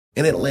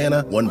In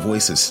Atlanta, one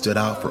voice has stood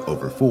out for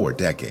over 4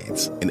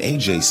 decades. An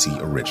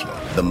AJC original,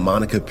 The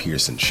Monica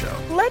Pearson Show.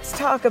 Let's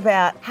talk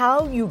about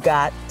how you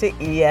got to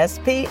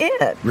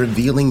ESPN.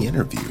 Revealing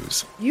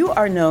interviews. You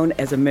are known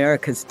as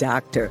America's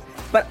doctor,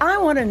 but I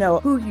want to know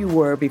who you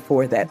were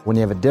before that. When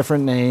you have a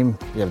different name,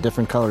 you have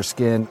different color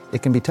skin,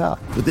 it can be tough.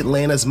 With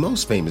Atlanta's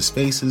most famous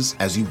faces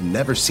as you've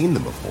never seen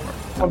them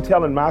before. I'm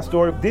telling my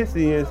story. This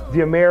is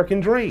the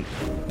American dream.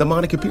 The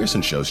Monica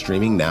Pearson Show,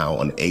 streaming now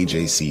on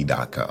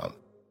AJC.com.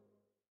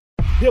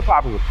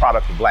 Hip-hop is a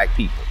product of black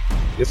people.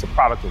 It's a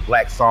product of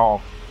black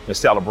song and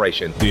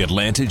celebration. The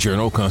Atlanta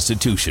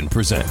Journal-Constitution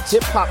presents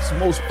hip-hop's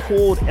most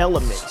pulled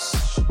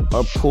elements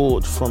are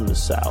pulled from the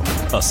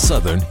South. A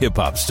Southern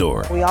hip-hop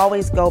story. We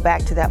always go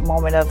back to that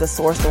moment of the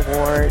Source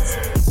Awards.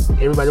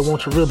 Everybody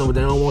wants your rhythm, but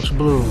they don't want your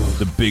blues.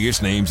 The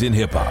biggest names in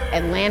hip-hop.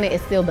 Atlanta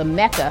is still the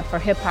mecca for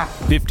hip-hop.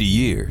 50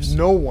 years.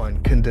 No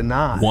one can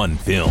deny one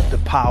film. The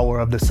power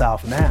of the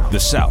South now. The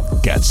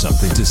South got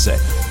something to say.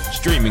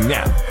 Streaming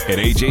now at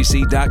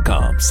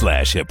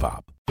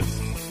ajc.com/hiphop.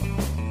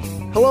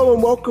 Hello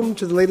and welcome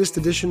to the latest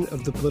edition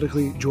of the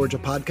Politically Georgia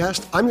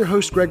podcast. I'm your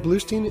host, Greg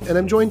Bluestein, and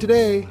I'm joined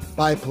today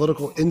by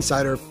political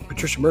insider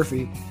Patricia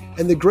Murphy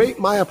and the great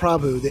Maya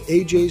Prabhu, the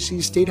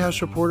AJC State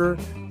House reporter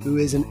who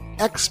is an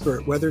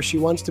expert, whether she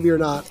wants to be or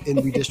not, in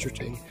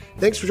redistricting.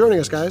 Thanks for joining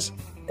us, guys.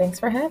 Thanks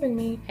for having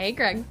me. Hey,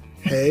 Greg.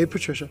 Hey,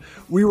 Patricia.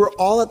 We were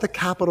all at the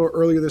Capitol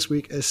earlier this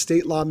week as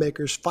state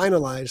lawmakers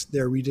finalized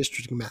their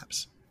redistricting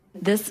maps.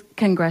 This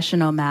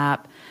congressional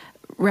map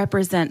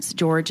represents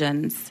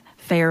Georgians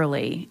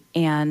fairly,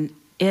 and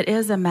it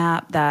is a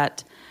map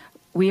that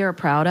we are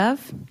proud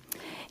of.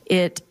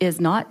 It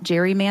is not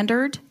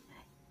gerrymandered,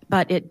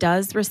 but it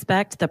does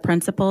respect the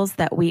principles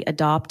that we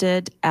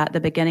adopted at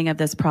the beginning of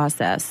this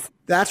process.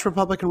 That's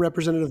Republican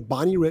Representative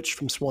Bonnie Rich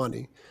from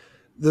Suwannee.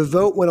 The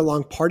vote went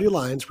along party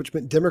lines, which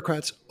meant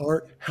Democrats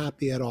aren't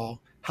happy at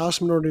all. House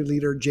Minority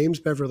Leader James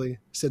Beverly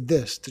said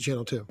this to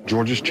Channel 2.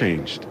 Georgia's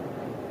changed,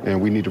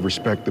 and we need to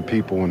respect the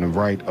people and the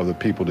right of the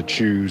people to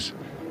choose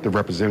the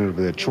representative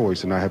of their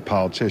choice, and not have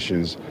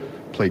politicians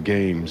play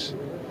games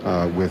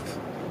with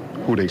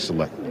who they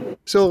select.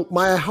 So,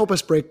 Maya, help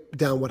us break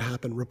down what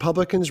happened.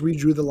 Republicans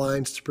redrew the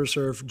lines to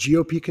preserve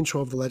GOP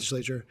control of the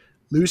legislature.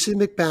 Lucy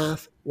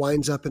McBath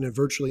winds up in a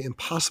virtually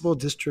impossible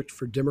district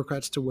for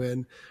Democrats to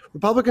win.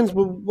 Republicans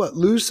will,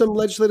 lose some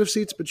legislative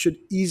seats, but should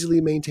easily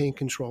maintain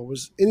control.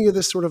 Was any of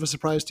this sort of a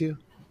surprise to you?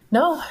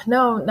 No,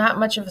 not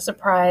much of a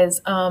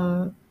surprise.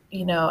 I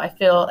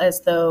feel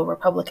as though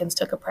Republicans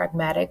took a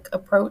pragmatic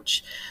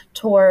approach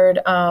toward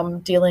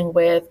dealing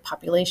with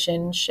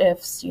population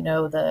shifts,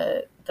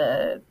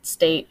 the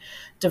state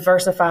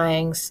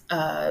diversifying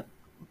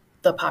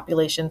the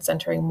population,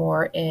 centering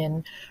more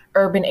in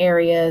urban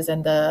areas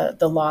and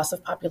the loss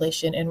of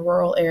population in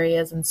rural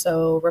areas. And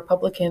so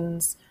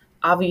Republicans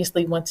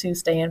obviously want to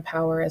stay in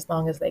power as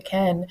long as they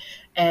can.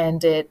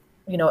 And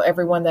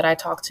everyone that I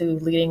talked to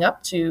leading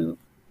up to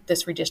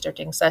this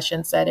redistricting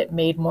session said it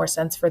made more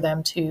sense for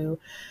them to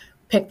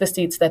pick the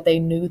seats that they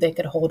knew they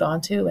could hold on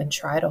to and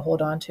try to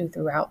hold on to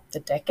throughout the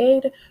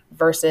decade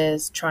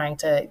versus trying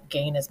to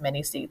gain as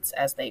many seats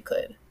as they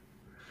could.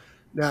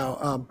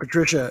 Now,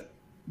 Patricia,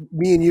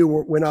 me and you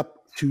went up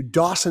to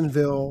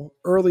Dawsonville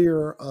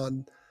earlier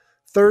on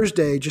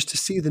Thursday just to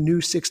see the new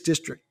 6th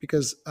district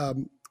because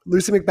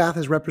Lucy McBath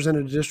has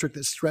represented a district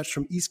that stretched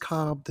from East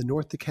Cobb to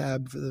North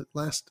DeKalb for the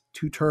last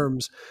 2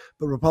 terms,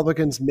 but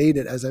Republicans made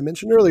it, as I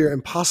mentioned earlier,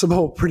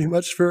 impossible pretty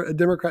much for a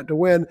Democrat to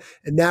win,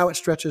 and now it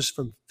stretches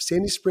from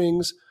Sandy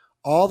Springs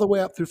all the way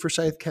up through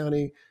Forsyth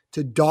County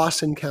to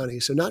Dawson County,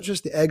 so not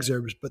just the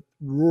exurbs, but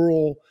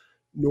rural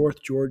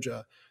North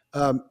Georgia.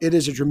 It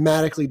is a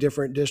dramatically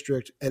different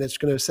district, and it's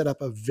going to set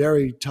up a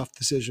very tough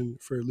decision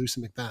for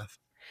Lucy McBath.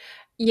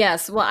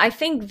 Yes. Well, I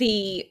think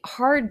the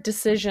hard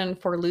decision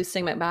for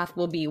Lucy McBath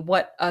will be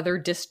what other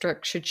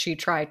district should she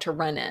try to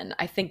run in.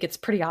 I think it's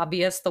pretty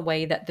obvious the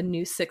way that the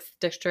new 6th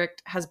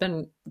district has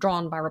been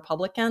drawn by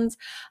Republicans.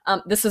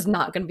 This is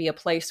not going to be a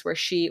place where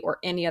she or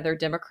any other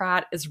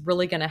Democrat is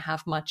really going to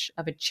have much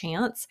of a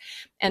chance.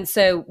 And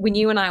so when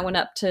you and I went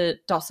up to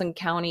Dawson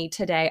County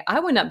today, I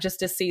went up just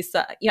to see,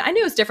 I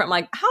knew it was different.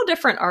 Like, how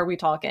different are we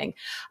talking?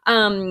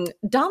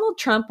 Donald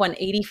Trump won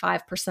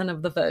 85%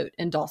 of the vote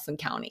in Dawson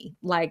County.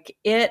 Like,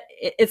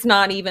 it's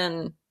not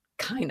even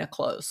kind of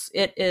close.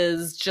 It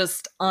is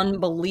just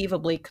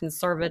unbelievably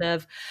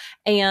conservative.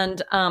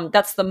 And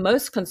that's the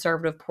most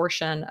conservative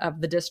portion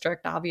of the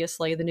district,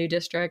 obviously, the new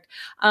district.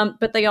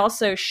 But they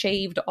also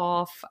shaved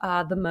off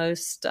the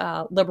most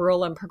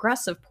liberal and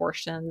progressive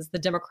portions, the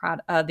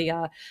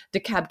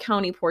DeKalb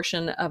County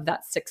portion of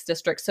that 6th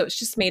district. So it's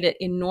just made it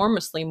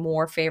enormously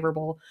more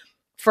favorable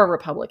for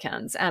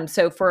Republicans.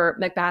 So for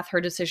McBath,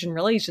 her decision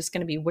really is just going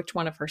to be which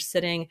one of her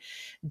sitting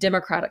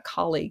Democratic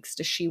colleagues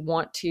does she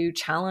want to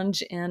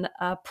challenge in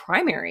a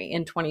primary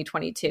in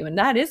 2022. And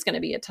that is going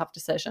to be a tough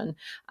decision.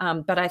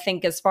 But I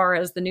think as far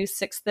as the new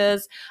 6th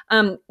is,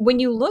 when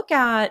you look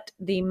at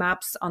the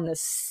maps on the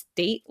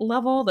state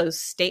level, those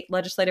state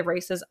legislative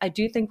races, I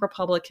do think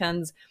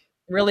Republicans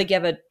really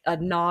give a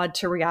nod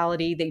to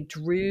reality. They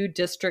drew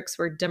districts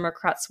where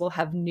Democrats will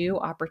have new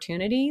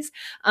opportunities.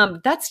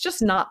 That's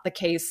just not the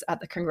case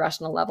at the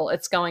congressional level.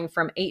 It's going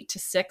from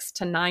 8-6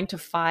 to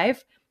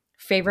 9-5,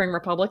 favoring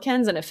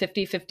Republicans in a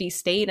 50-50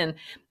 state. And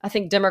I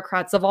think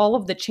Democrats, of all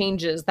of the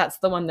changes, that's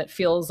the one that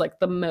feels like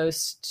the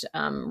most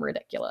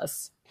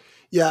ridiculous.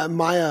 Yeah,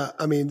 Maya,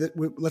 I mean,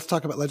 let's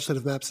talk about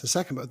legislative maps in a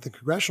second, but the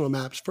congressional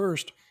maps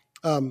first.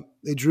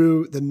 They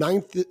drew the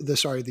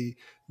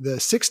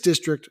 6th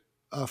district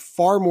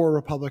far more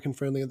Republican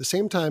friendly. At the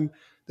same time,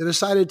 they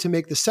decided to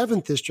make the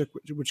 7th district,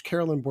 which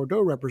Carolyn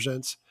Bourdeaux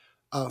represents,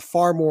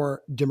 far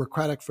more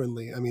Democratic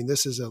friendly. I mean,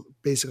 this is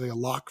basically a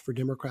lock for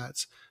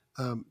Democrats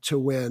to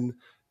win.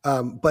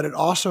 But it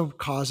also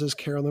causes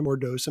Carolyn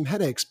Bourdeaux some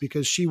headaches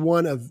because she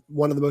won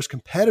one of the most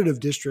competitive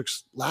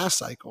districts last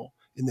cycle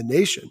in the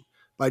nation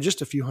by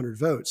just a few hundred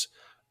votes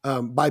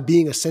by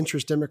being a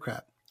centrist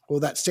Democrat. Well,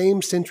 that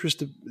same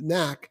centrist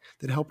knack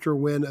that helped her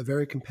win a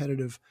very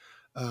competitive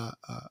a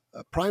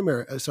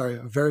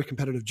very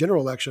competitive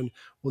general election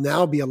will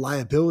now be a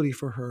liability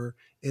for her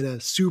in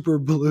a super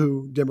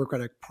blue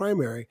Democratic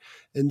primary.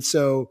 And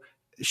so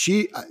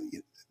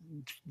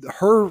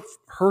her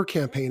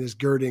campaign is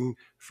girding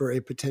for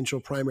a potential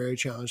primary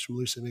challenge from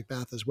Lucy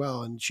McBath as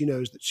well. And she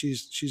knows that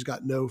she's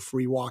got no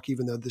free walk,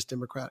 even though this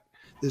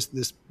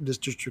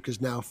district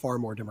is now far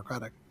more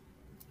Democratic.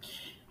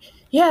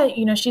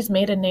 Yeah, she's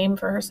made a name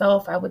for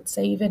herself, I would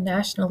say even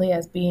nationally,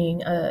 as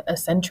being a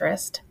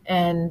centrist.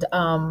 And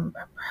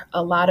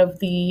a lot of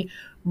the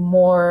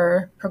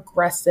more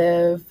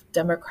progressive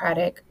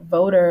Democratic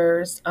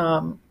voters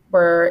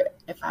were,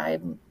 if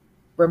I'm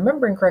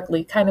remembering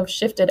correctly, kind of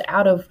shifted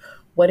out of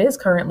what is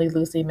currently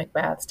Lucy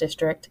McBath's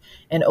district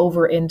and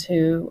over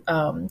into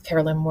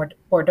Carolyn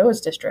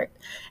Bourdeaux's district.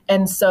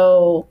 And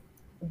so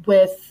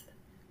with,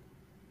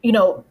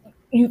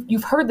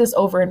 you've heard this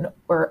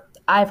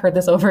I've heard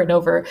this over and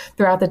over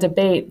throughout the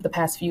debate the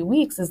past few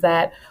weeks, is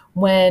that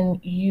when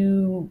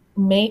you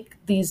make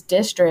these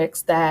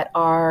districts that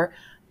are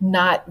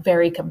not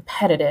very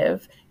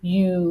competitive,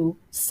 you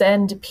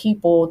send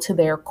people to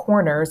their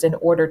corners in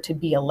order to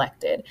be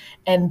elected.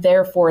 And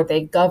therefore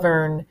they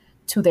govern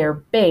to their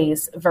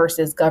base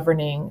versus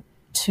governing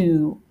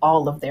to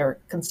all of their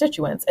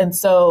constituents. And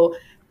so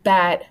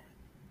that,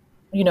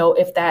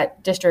 if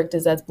that district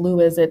is as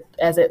blue as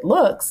it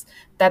looks,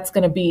 that's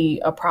going to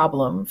be a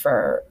problem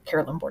for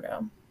Carolyn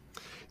Bourdeaux.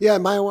 Yeah,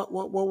 Maya,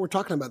 while we're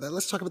talking about that,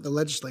 let's talk about the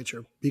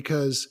legislature,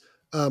 because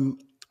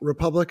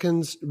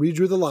Republicans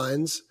redrew the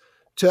lines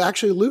to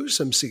actually lose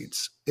some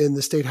seats in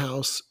the state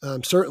house,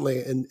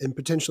 certainly, and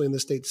potentially in the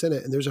state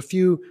senate. And there's a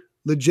few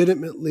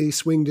legitimately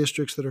swing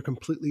districts that are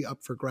completely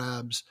up for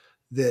grabs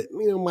that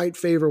might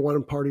favor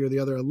one party or the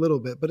other a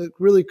little bit, but it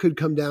really could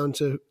come down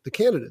to the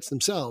candidates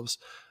themselves.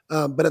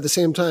 But at the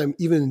same time,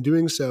 even in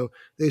doing so,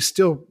 they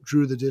still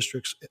drew the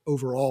districts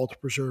overall to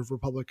preserve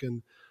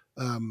Republican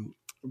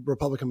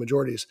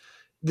majorities.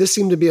 This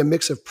seemed to be a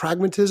mix of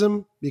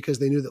pragmatism because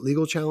they knew that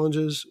legal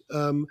challenges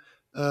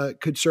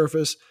could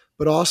surface,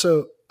 but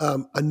also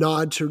a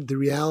nod to the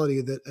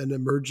reality that an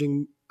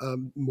emerging,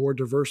 more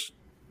diverse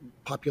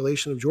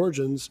population of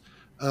Georgians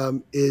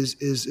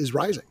is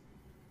rising.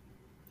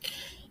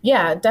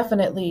 Yeah,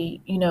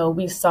 definitely.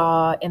 We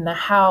saw in the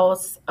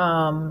House,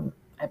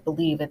 I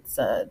believe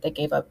they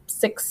gave up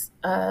six.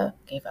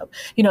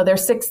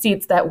 There's 6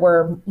 seats that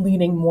were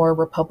leaning more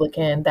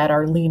Republican that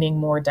are leaning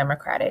more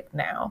Democratic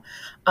now.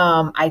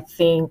 I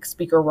think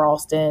Speaker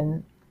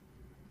Ralston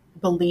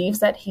believes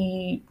that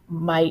he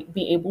might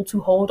be able to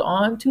hold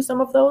on to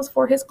some of those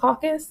for his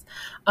caucus.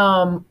 We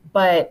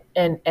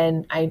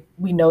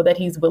know that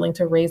he's willing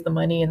to raise the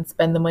money and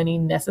spend the money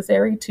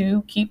necessary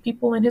to keep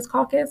people in his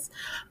caucus.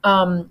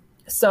 That's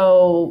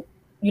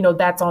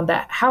on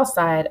that House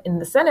side. In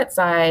the Senate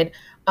side,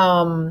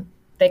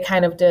 they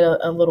kind of did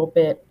a little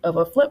bit of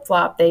a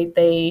flip-flop.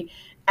 They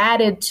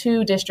added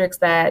 2 districts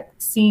that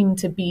seem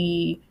to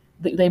be,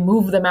 they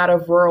moved them out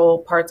of rural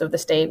parts of the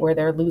state where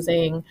they're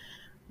losing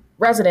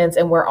residents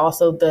and where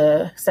also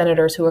the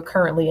senators who are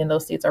currently in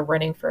those seats are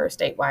running for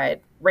statewide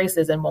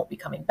races and won't be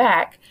coming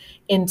back,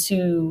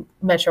 into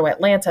Metro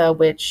Atlanta,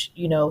 which,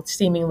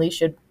 seemingly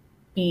should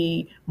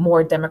be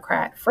more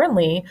Democrat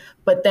friendly.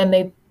 But then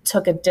they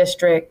took a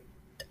district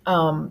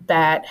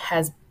that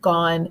has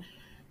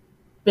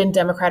been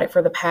Democratic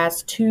for the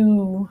past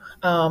 2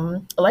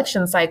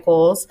 election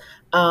cycles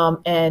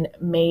and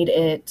made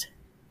it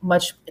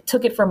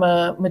took it from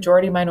a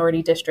majority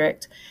minority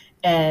district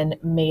and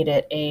made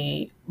it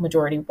a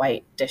majority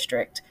white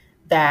district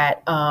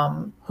that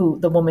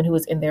the woman who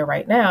is in there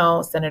right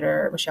now,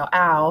 Senator Michelle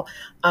Au,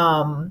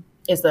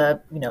 is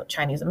a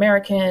Chinese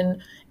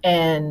American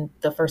and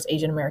the first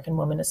Asian American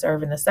woman to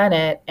serve in the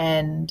Senate.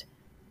 And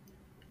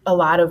a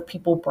lot of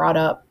people brought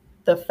up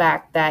the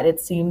fact that it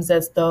seems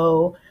as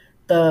though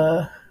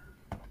the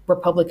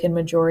Republican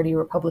majority,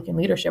 Republican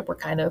leadership were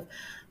kind of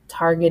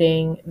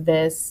targeting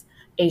this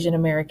Asian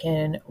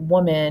American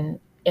woman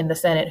in the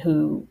Senate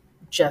who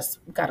just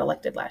got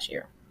elected last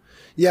year.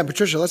 Yeah,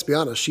 Patricia, let's be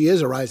honest. She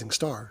is a rising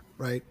star,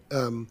 right?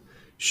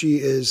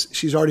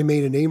 She's already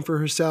made a name for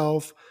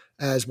herself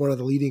as one of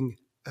the leading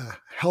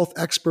health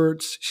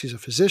experts. She's a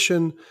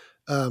physician.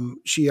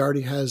 She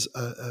already has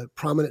a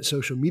prominent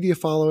social media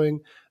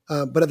following.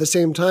 But at the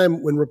same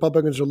time, when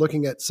Republicans are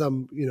looking at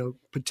some,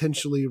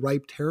 potentially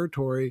ripe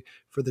territory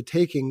for the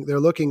taking, they're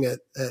looking at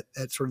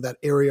sort of that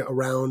area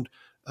around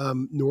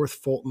North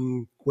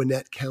Fulton,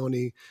 Gwinnett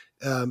County.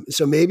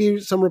 So maybe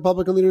some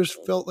Republican leaders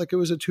felt like it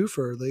was a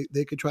twofer.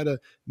 They could try to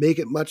make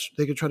it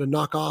they could try to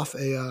knock off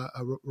a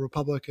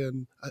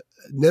Republican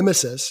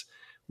nemesis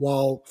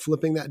while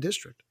flipping that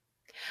district.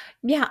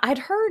 Yeah, I'd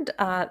heard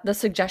the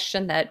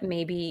suggestion that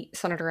maybe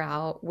Senator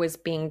Al was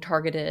being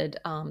targeted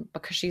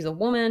because she's a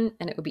woman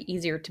and it would be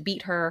easier to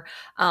beat her.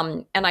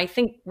 And I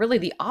think really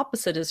the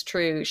opposite is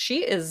true.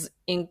 She is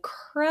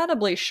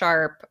incredibly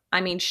sharp.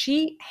 I mean,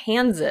 she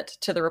hands it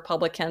to the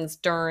Republicans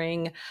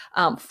during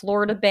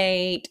floor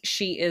debate.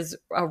 She is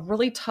a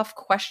really tough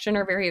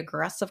questioner, very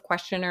aggressive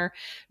questioner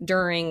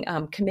during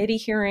committee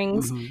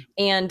hearings. Mm-hmm.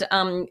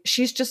 And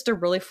she's just a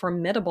really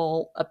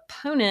formidable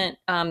opponent,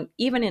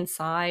 even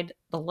inside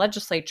the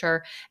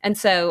legislature. And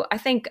so I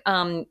think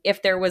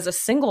if there was a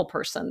single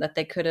person that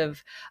they could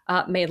have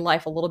made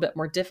life a little bit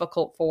more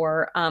difficult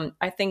for,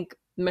 I think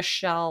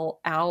Michelle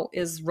Au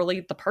is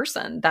really the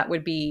person that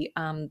would be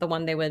the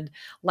one they would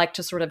like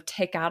to sort of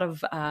take out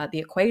of the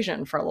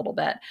equation for a little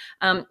bit.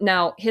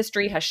 Now,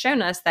 history has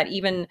shown us that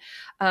even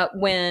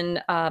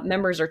when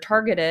members are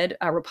targeted,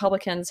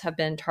 Republicans have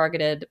been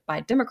targeted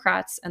by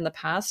Democrats in the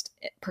past,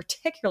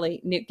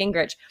 particularly Newt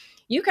Gingrich.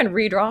 You can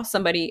redraw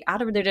somebody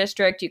out of their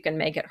district. You can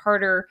make it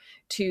harder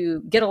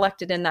to get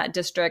elected in that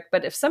district.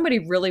 But if somebody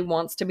really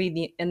wants to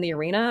be in the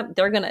arena,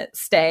 they're going to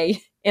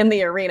stay in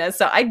the arena.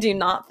 So I do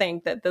not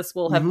think that this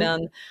will have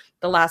been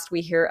the last we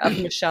hear of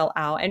Michelle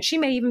Au. And she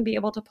may even be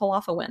able to pull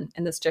off a win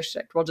in this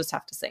district. We'll just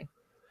have to see.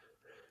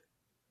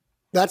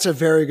 That's a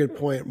very good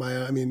point,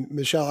 Maya. I mean,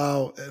 Michelle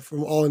Au,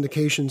 from all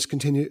indications,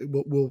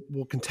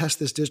 will contest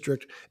this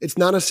district. It's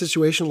not a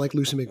situation like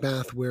Lucy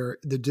McBath where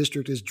the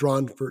district is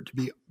drawn for it to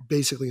be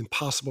basically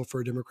impossible for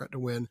a Democrat to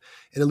win.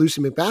 And in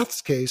Lucy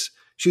McBath's case,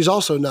 she's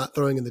also not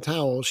throwing in the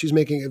towel. She's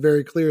making it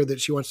very clear that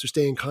she wants to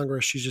stay in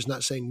Congress. She's just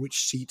not saying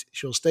which seat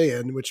she'll stay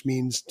in, which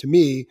means to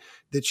me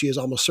that she is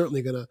almost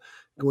certainly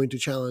going to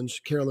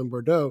challenge Carolyn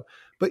Bourdeaux.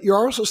 But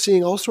you're also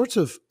seeing all sorts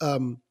of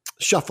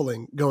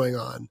shuffling going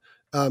on.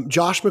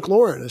 Josh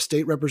McLaurin, a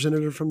state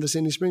representative from the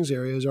Sandy Springs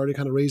area, has already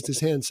kind of raised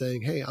his hand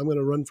saying, hey, I'm going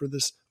to run for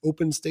this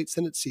open state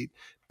Senate seat.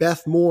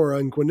 Beth Moore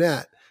on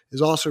Gwinnett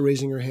is also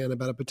raising her hand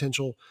about a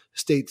potential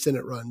state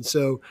Senate run.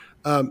 So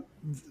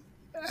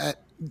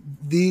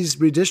these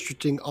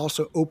redistricting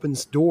also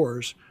opens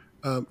doors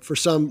for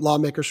some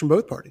lawmakers from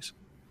both parties.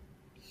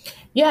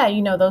 Yeah,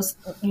 those,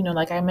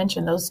 like I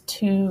mentioned, those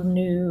two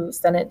new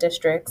Senate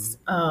districts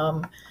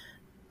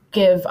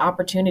give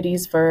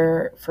opportunities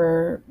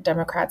for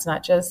Democrats,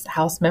 not just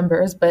House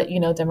members, but,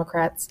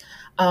 Democrats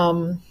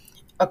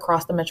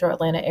across the Metro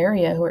Atlanta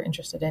area who are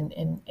interested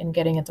in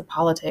getting into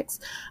politics.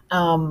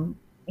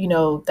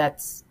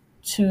 That's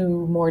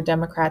two more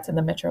Democrats in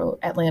the Metro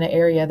Atlanta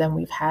area than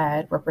we've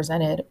had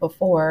represented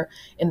before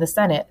in the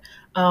Senate.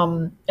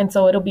 And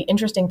so it'll be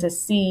interesting to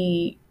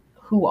see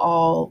who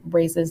all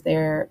raises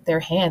their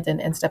hand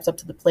and steps up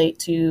to the plate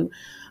to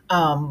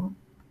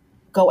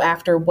go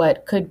after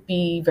what could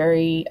be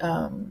very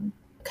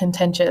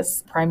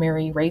contentious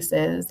primary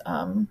races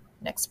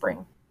next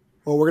spring.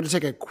 Well, we're going to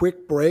take a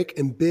quick break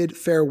and bid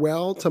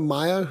farewell to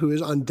Maya, who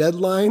is on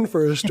deadline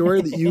for a story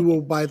that you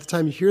will, by the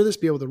time you hear this,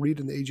 be able to read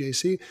in the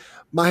AJC.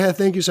 Maya,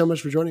 thank you so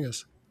much for joining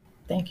us.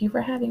 Thank you for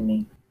having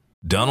me.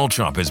 Donald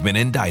Trump has been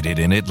indicted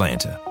in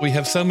Atlanta. We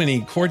have so many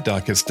court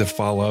dockets to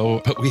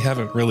follow, but we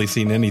haven't really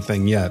seen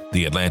anything yet.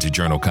 The Atlanta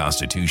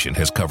Journal-Constitution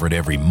has covered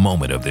every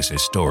moment of this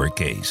historic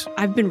case.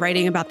 I've been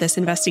writing about this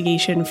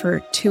investigation for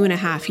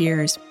 2.5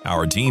 years.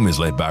 Our team is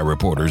led by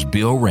reporters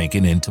Bill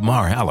Rankin and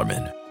Tamar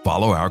Hallerman.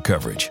 Follow our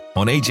coverage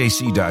on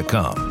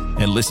AJC.com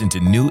and listen to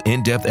new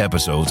in-depth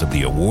episodes of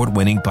the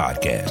award-winning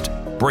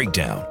podcast,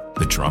 Breakdown,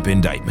 the Trump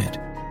Indictment,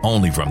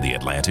 only from the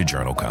Atlanta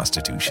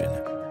Journal-Constitution.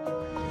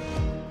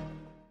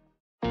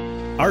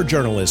 Our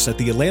journalists at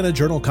the Atlanta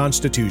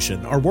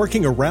Journal-Constitution are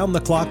working around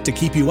the clock to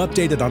keep you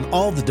updated on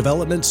all the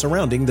developments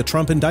surrounding the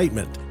Trump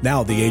indictment.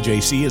 Now the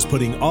AJC is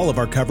putting all of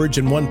our coverage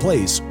in one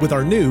place with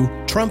our new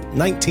Trump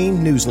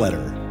 19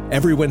 newsletter.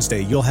 Every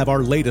Wednesday, you'll have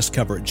our latest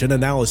coverage and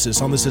analysis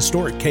on this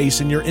historic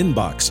case in your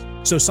inbox.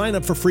 So sign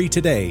up for free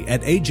today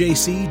at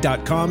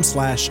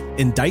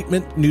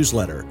ajc.com/indictment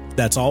newsletter.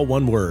 That's all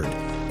one word.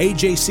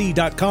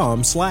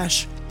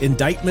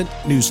 ajc.com/indictment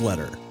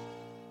newsletter.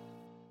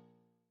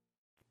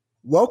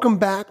 Welcome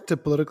back to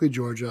Politically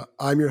Georgia.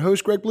 I'm your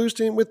host, Greg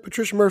Bluestein, with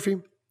Patricia Murphy.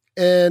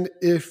 And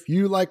if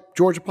you like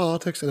Georgia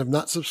politics and have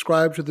not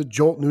subscribed to the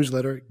Jolt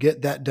newsletter,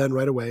 get that done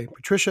right away.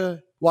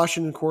 Patricia,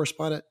 Washington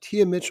correspondent,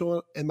 Tia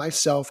Mitchell, and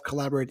myself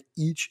collaborate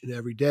each and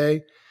every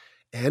day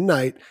and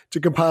night to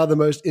compile the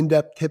most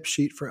in-depth tip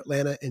sheet for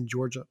Atlanta and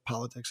Georgia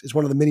politics. It's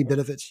one of the many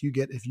benefits you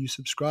get if you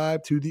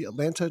subscribe to the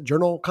Atlanta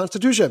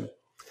Journal-Constitution.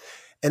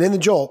 And in the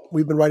Jolt,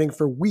 we've been writing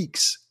for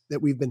weeks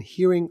that we've been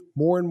hearing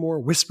more and more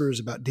whispers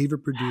about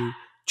David Perdue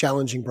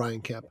challenging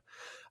Brian Kemp.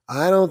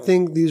 I don't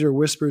think these are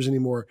whispers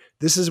anymore.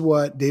 This is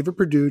what David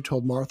Perdue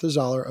told Martha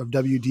Zoller of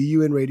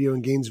WDUN Radio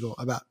in Gainesville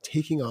about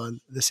taking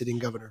on the sitting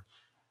governor.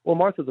 Well,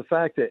 Martha, the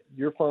fact that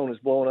your phone is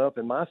blowing up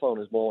and my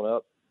phone is blowing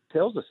up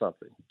tells us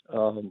something.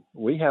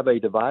 We have a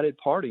divided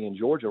party in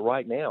Georgia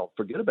right now.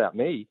 Forget about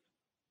me.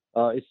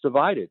 It's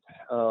divided.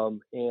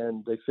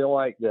 And they feel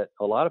like that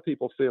a lot of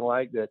people feel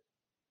like that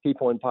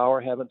people in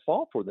power haven't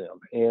fought for them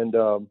and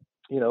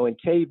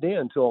caved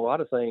in to a lot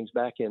of things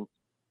back in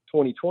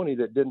 2020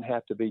 that didn't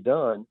have to be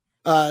done.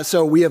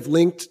 So we have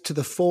linked to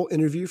the full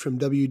interview from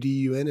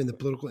WDUN and the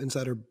Political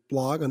Insider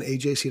blog on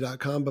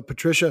AJC.com. But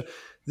Patricia,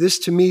 this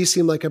to me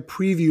seemed like a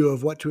preview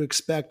of what to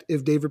expect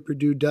if David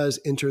Perdue does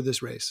enter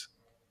this race.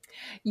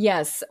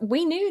 Yes,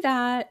 we knew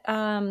that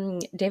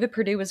David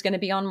Perdue was going to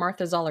be on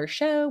Martha Zoller's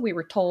show. We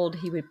were told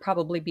he would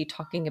probably be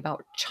talking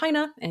about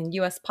China and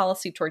U.S.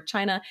 policy toward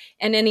China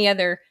and any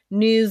other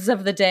news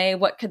of the day.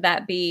 What could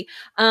that be?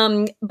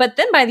 But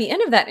then by the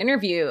end of that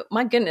interview,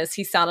 my goodness,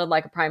 he sounded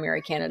like a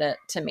primary candidate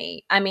to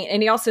me. I mean,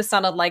 and he also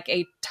sounded like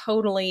a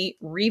totally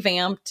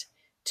revamped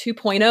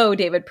 2.0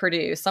 David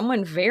Perdue,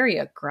 someone very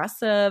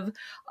aggressive,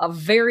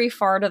 very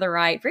far to the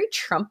right, very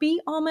Trumpy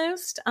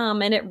almost.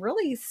 And it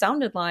really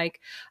sounded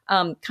like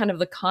kind of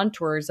the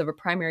contours of a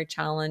primary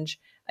challenge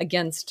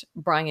against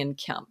Brian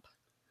Kemp.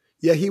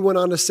 Yeah, he went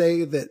on to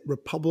say that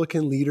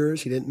Republican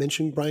leaders, he didn't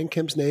mention Brian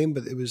Kemp's name,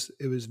 but it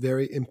was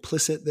very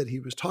implicit that he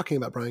was talking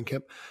about Brian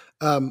Kemp,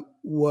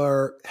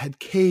 had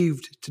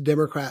caved to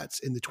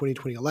Democrats in the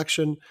 2020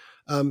 election.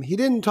 He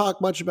didn't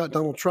talk much about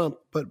Donald Trump,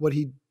 but what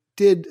he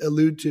did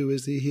allude to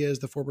is that he has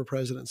the former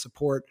president's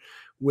support,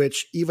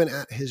 which even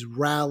at his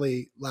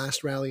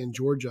last rally in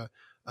Georgia,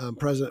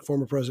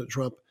 former President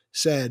Trump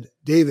said,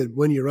 "David,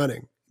 when you're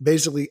running,"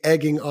 basically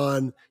egging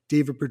on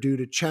David Perdue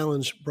to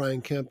challenge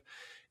Brian Kemp.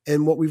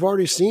 And what we've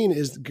already seen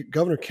is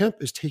Governor Kemp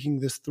is taking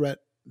this threat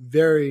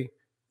very,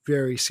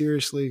 very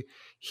seriously.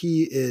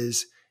 He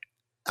is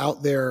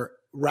out there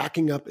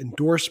racking up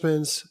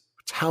endorsements,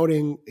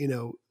 touting,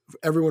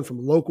 everyone from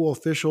local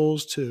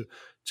officials to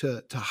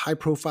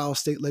high-profile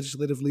state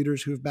legislative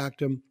leaders who have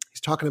backed him.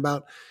 He's talking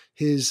about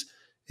his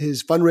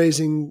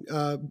fundraising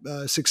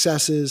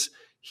successes.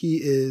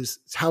 He is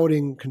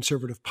touting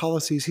conservative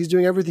policies. He's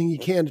doing everything he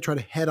can to try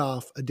to head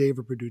off a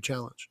David Perdue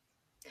challenge.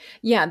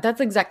 Yeah,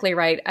 that's exactly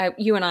right.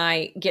 You and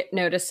I get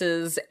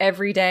notices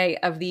every day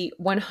of the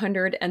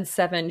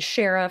 107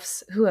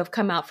 sheriffs who have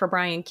come out for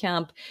Brian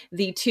Kemp,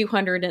 the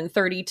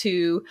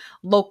 232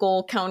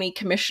 local county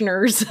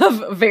commissioners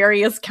of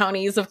various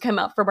counties have come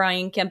out for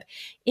Brian Kemp.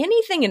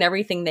 Anything and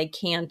everything they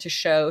can to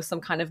show some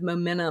kind of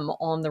momentum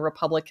on the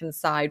Republican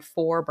side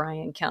for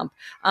Brian Kemp.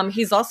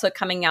 He's also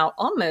coming out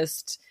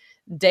almost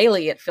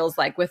daily, it feels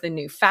like, with a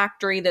new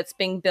factory that's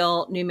being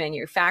built, new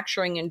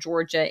manufacturing in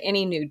Georgia,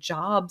 any new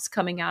jobs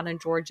coming out in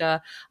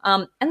Georgia.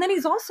 And then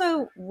he's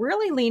also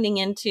really leaning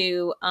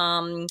into,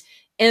 in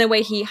a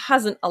way he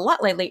hasn't a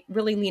lot lately,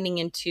 really leaning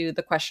into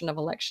the question of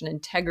election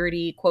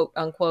integrity, quote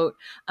unquote,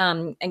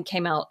 and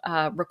came out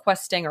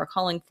requesting or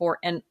calling for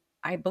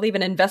I believe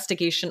an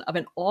investigation of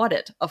an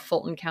audit of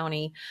Fulton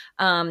County.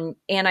 And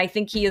I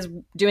think he is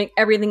doing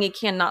everything he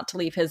can not to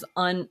leave his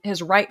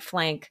right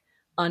flank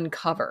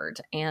uncovered.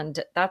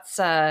 And that's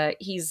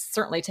he's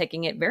certainly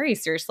taking it very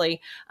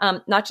seriously,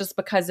 not just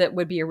because it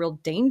would be a real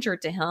danger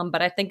to him,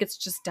 but I think it's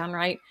just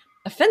downright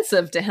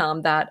offensive to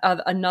him that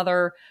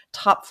another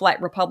top flight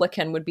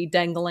Republican would be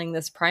dangling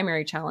this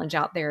primary challenge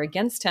out there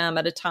against him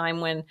at a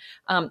time when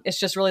it's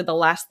just really the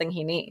last thing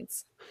he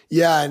needs.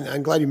 Yeah, and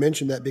I'm glad you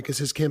mentioned that because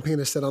his campaign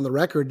has said on the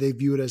record they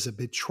view it as a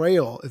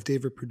betrayal if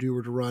David Perdue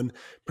were to run.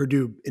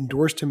 Perdue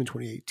endorsed him in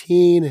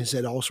 2018, has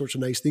said all sorts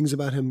of nice things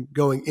about him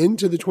going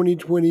into the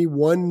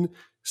 2021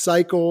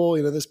 cycle,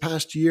 this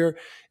past year,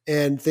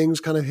 and things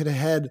kind of hit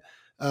ahead,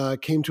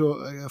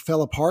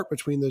 fell apart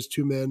between those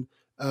two men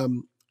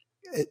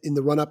in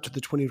the run-up to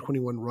the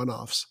 2021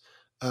 runoffs,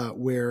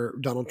 where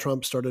Donald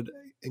Trump started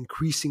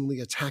increasingly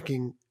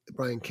attacking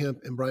Brian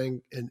Kemp,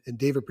 and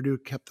David Perdue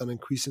kept on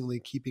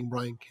increasingly keeping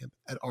Brian Kemp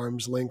at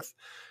arm's length.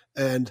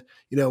 And,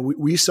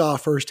 we saw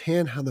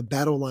firsthand how the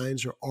battle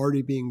lines are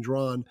already being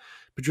drawn.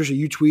 Patricia,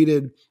 you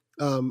tweeted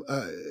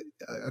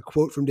a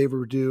quote from David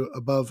Perdue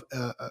above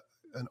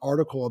an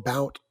article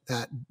about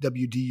that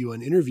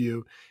WDUN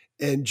interview.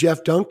 And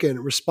Jeff Duncan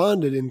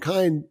responded in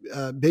kind,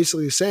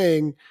 basically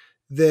saying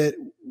that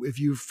if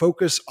you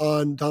focus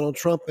on Donald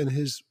Trump and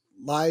his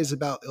lies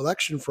about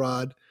election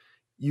fraud,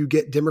 you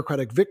get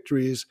Democratic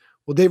victories.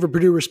 Well, David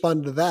Perdue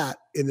responded to that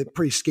in a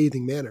pretty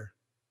scathing manner.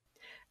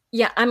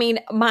 Yeah, I mean,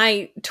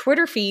 my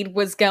Twitter feed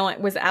was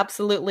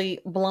absolutely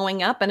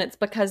blowing up, and it's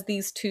because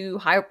these two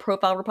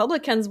high-profile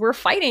Republicans were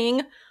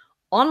fighting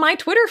on my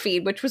Twitter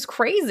feed, which was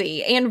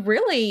crazy. And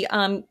really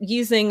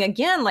using,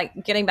 again, like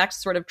getting back to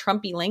sort of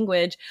Trumpy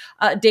language,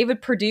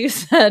 David Perdue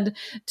said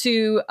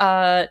to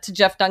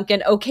Jeff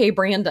Duncan, okay,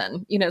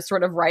 Brandon,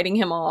 sort of writing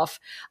him off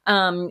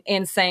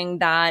and saying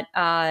that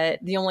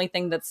the only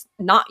thing that's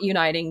not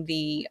uniting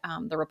the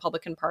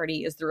Republican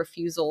Party is the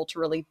refusal to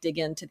really dig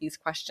into these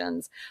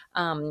questions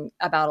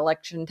about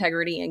election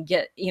integrity and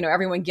get,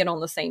 everyone get on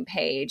the same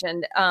page.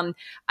 And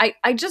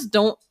I just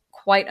don't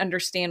quite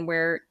understand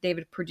where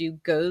David Perdue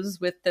goes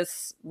with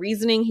this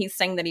reasoning. He's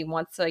saying that he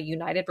wants a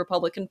united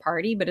Republican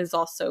Party, but is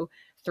also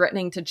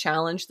threatening to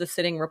challenge the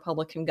sitting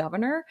Republican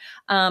governor.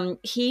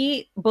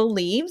 He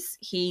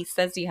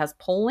says he has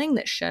polling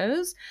that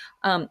shows,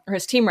 or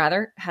his team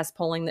rather has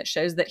polling that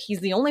shows that he's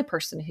the only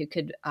person who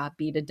could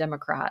beat a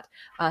Democrat,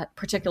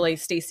 particularly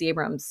Stacey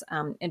Abrams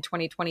in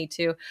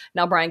 2022.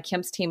 Now Brian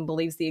Kemp's team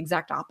believes the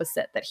exact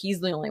opposite, that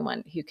he's the only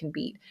one who can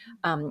beat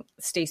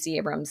Stacey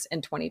Abrams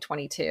in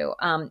 2022.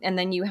 And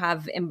then you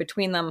have in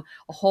between them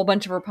a whole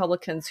bunch of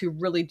Republicans who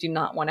really do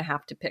not want to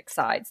have to pick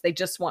sides. They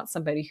just want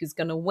somebody who's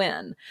going to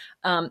win.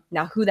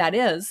 Now, who that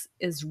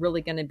is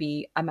really going to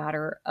be a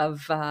matter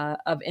of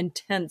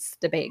intense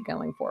debate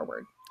going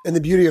forward. And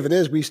the beauty of it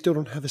is we still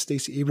don't have a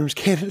Stacey Abrams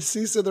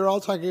candidacy, so they're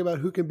all talking about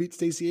who can beat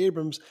Stacey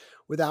Abrams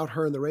without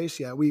her in the race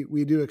yet.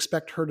 We do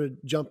expect her to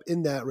jump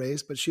in that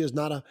race, but she is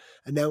not a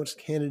announced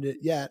candidate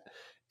yet.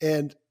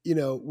 And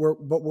what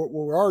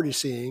we're already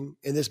seeing,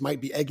 and this might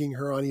be egging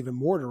her on even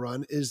more to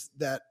run, is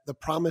that the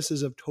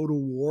promises of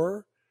total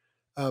war,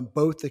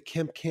 both the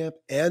Kemp camp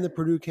and the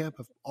Perdue camp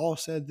have all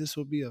said this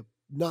will be a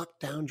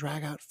knockdown,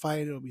 drag out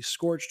fight. It'll be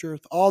scorched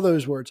earth, all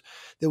those words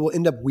that will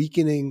end up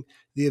weakening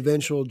the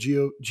eventual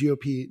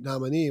GOP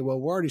nominee. Well,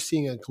 we're already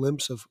seeing a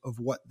glimpse of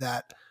what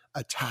that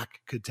attack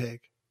could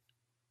take.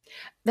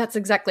 That's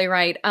exactly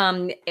right.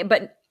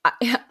 But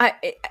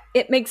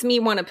it makes me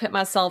want to put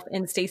myself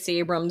in Stacey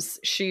Abrams'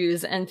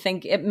 shoes and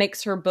think it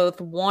makes her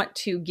both want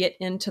to get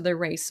into the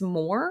race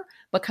more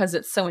because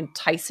it's so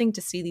enticing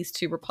to see these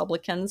two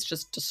Republicans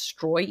just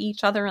destroy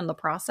each other in the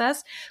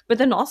process, but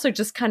then also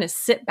just kind of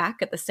sit back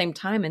at the same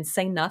time and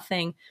say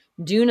nothing,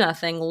 do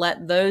nothing,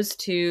 let those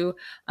two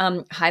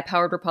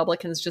high-powered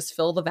Republicans just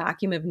fill the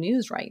vacuum of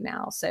news right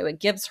now. So it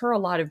gives her a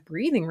lot of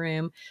breathing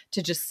room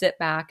to just sit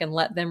back and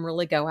let them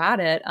really go at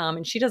it.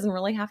 And she doesn't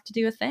really have to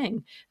do a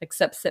thing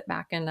except sit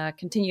back and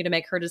continue to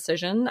make her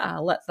decision,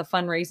 let the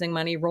fundraising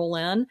money roll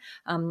in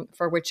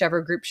for whichever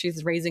group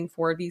she's raising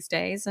for these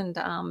days, and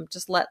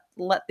just let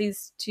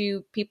these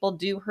two people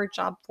do her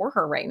job for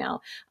her right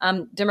now.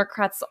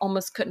 Democrats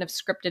almost couldn't have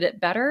scripted it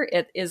better.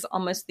 It is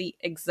almost the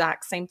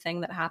exact same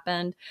thing that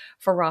happened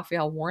for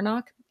Raphael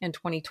Warnock in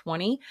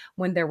 2020,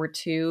 when there were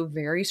two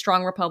very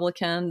strong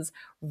Republicans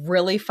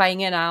really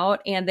fighting it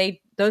out. And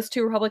those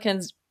two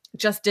Republicans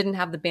just didn't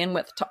have the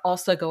bandwidth to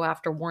also go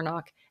after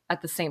Warnock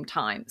at the same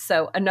time.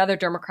 So another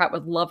Democrat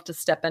would love to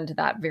step into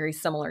that very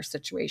similar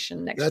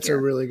situation next year. That's a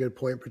really good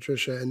point,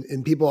 Patricia.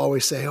 And people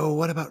always say, oh,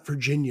 what about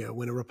Virginia,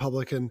 when a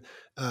Republican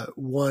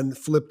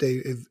flipped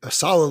a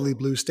solidly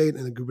blue state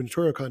in the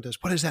gubernatorial contest?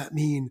 What does that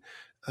mean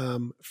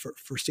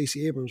for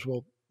Stacey Abrams?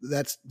 Well,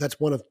 that's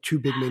one of two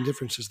big main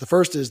differences. The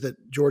first is that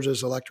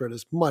Georgia's electorate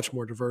is much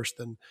more diverse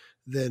than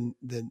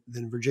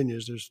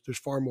Virginia's. There's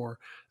far more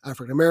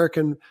African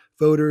American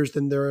voters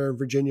than there are in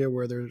Virginia,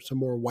 where there's a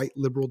more white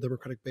liberal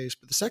Democratic base.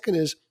 But the second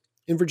is,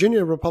 in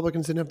Virginia,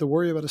 Republicans didn't have to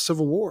worry about a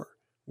civil war,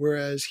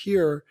 whereas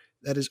here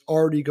that is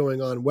already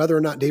going on. Whether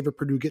or not David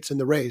Perdue gets in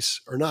the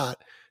race or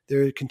not,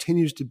 there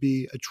continues to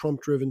be a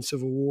Trump-driven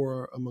civil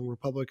war among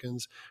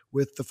Republicans,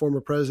 with the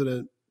former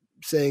president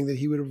saying that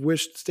he would have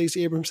wished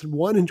Stacey Abrams had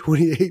won in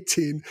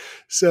 2018.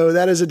 So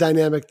that is a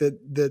dynamic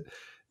that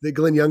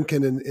Glenn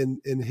Youngkin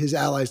and his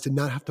allies did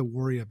not have to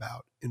worry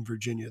about in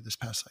Virginia this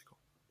past cycle.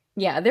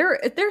 Yeah,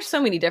 there's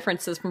so many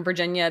differences from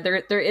Virginia.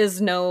 There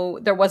was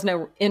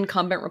no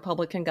incumbent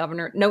Republican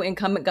governor, no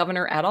incumbent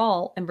governor at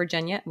all in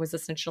Virginia. It was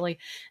essentially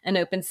an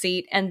open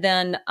seat. And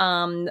then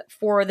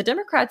for the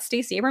Democrats,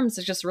 Stacey Abrams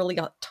is just really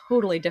a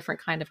totally different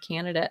kind of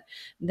candidate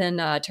than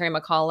Terry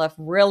McAuliffe.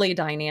 Really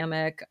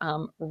dynamic,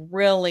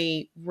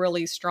 really,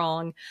 really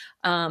strong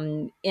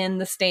in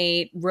the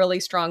state, really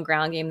strong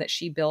ground game that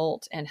she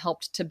built and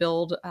helped to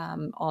build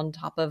on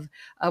top of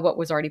what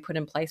was already put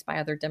in place by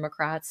other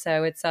Democrats.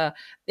 So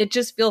it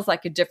just feels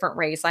like a different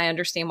race. I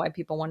understand why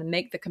people want to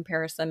make the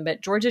comparison, but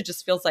Georgia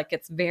just feels like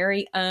its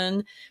very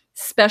own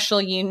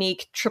special,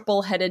 unique,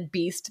 triple-headed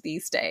beast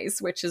these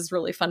days, which is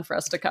really fun for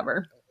us to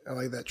cover. I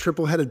like that,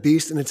 triple-headed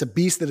beast, and it's a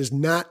beast that is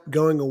not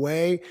going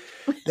away.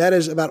 That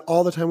is about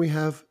all the time we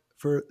have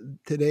for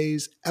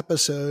today's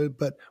episode,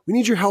 but we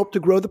need your help to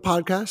grow the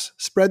podcast.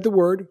 Spread the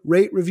word,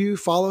 rate, review,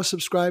 follow,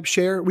 subscribe,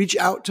 share, reach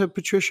out to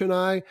Patricia and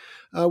I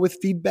with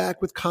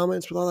feedback, with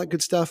comments, with all that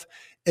good stuff.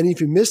 And if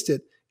you missed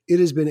it, it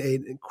has been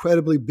an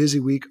incredibly busy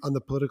week on the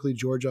Politically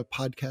Georgia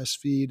podcast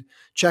feed.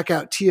 Check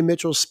out Tia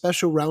Mitchell's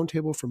special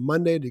roundtable from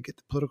Monday to get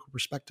the political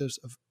perspectives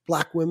of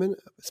Black women,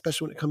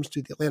 especially when it comes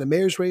to the Atlanta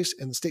mayor's race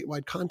and the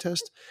statewide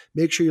contest.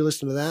 Make sure you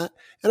listen to that.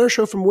 And our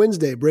show from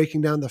Wednesday,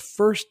 breaking down the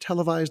first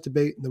televised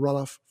debate in the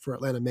runoff for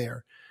Atlanta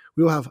mayor.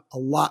 We will have a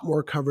lot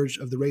more coverage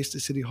of the race to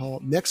City Hall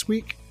next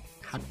week.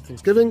 Happy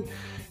Thanksgiving.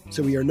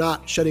 So we are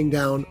not shutting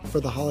down for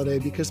the holiday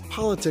because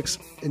politics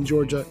in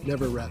Georgia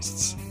never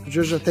rests.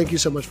 Patricia, thank you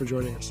so much for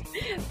joining us.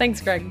 Thanks,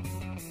 Greg.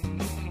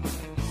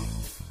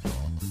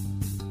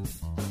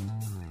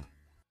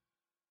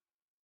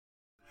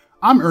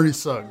 I'm Ernie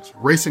Suggs,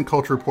 race and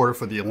culture reporter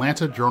for the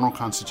Atlanta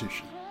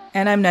Journal-Constitution.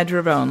 And I'm Nedra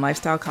Ravone,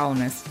 lifestyle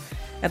columnist.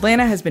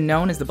 Atlanta has been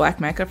known as the Black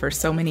Mecca for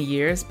so many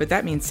years, but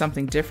that means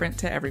something different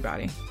to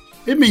everybody.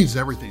 It means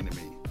everything to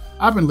me.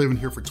 I've been living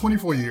here for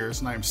 24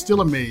 years, and I am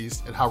still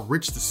amazed at how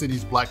rich the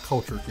city's Black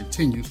culture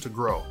continues to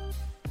grow.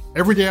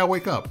 Every day I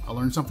wake up, I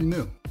learn something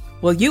new.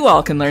 Well, you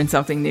all can learn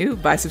something new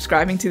by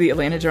subscribing to the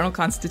Atlanta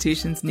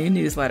Journal-Constitution's new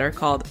newsletter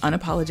called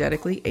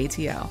Unapologetically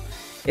ATL.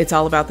 It's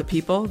all about the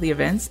people, the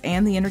events,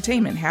 and the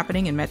entertainment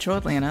happening in Metro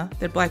Atlanta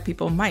that Black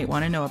people might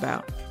want to know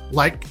about.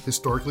 Like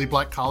historically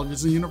Black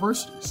colleges and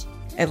universities.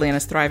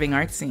 Atlanta's thriving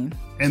art scene.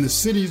 And the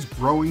city's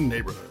growing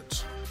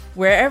neighborhoods.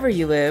 Wherever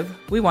you live,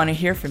 we want to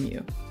hear from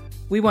you.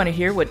 We want to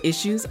hear what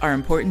issues are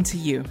important to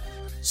you.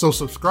 So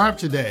subscribe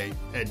today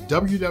at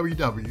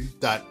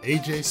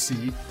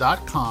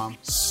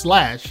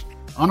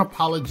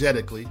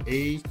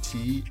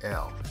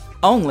www.ajc.com/unapologeticallyATL.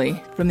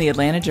 Only from the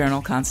Atlanta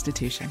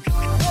Journal-Constitution.